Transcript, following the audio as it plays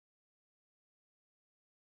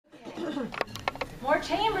More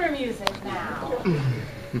chamber music now.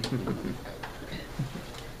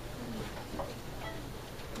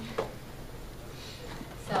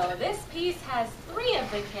 So this piece has 3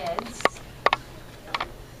 of the kids.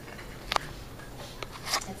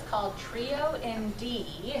 It's called Trio in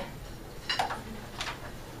D.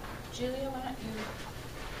 Julia, why don't you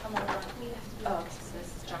come over? Oh, so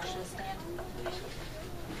this is Joshua's stand.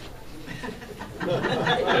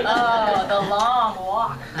 Oh, the long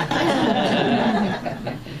walk.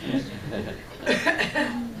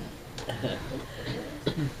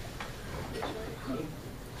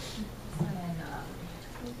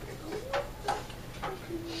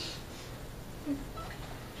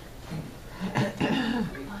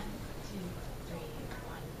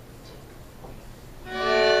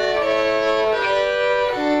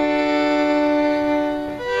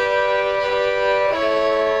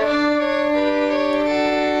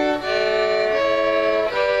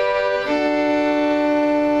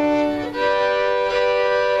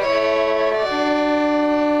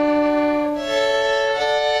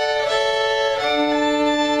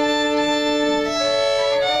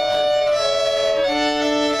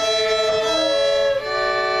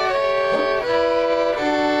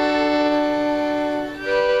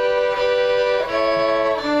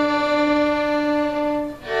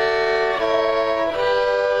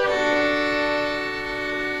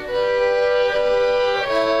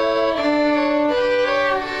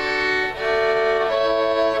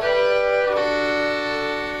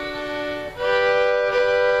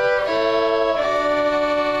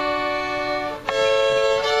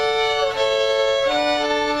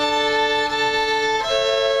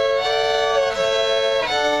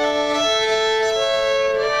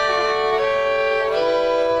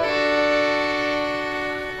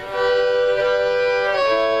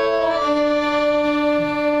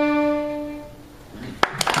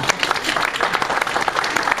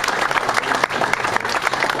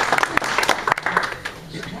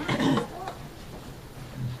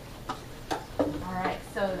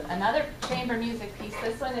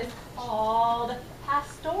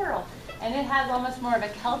 Pastoral, and it has almost more of a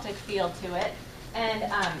Celtic feel to it. And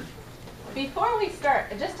before we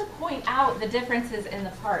start, just to point out the differences in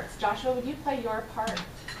the parts, Joshua, would you play your part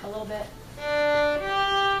a little bit?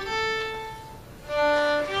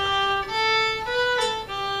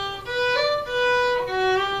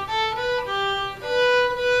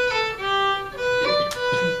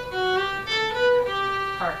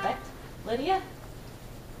 Perfect. Lydia?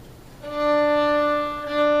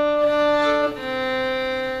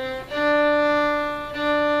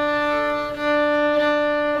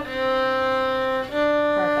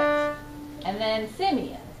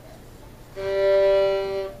 Simeon.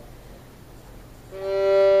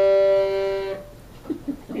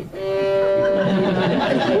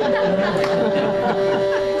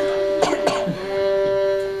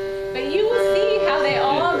 But you will see how they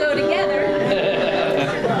all go together.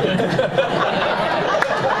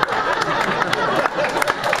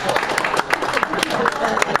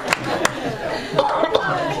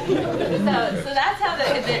 So that's how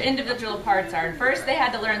the individual parts are. And first they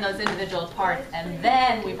had to learn those individual parts, and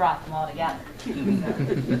then we brought them all together. All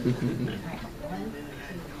right. 1,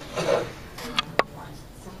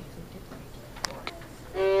 2, 3.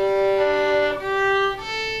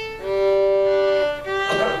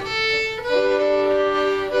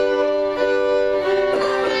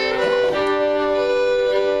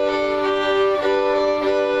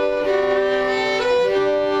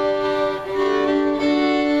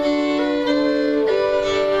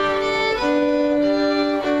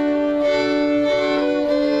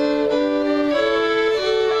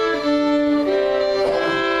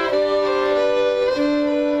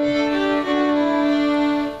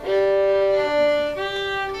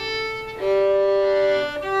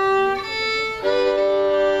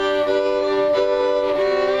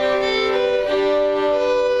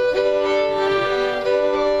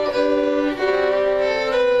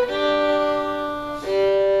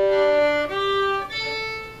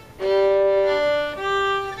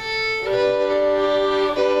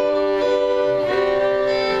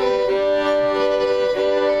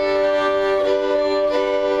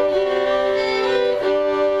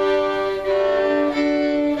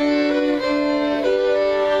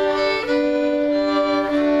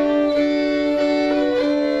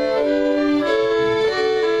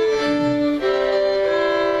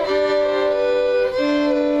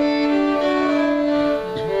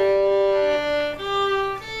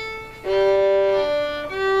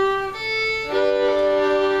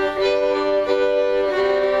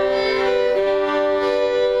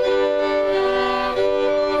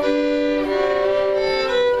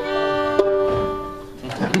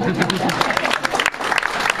 Thank you.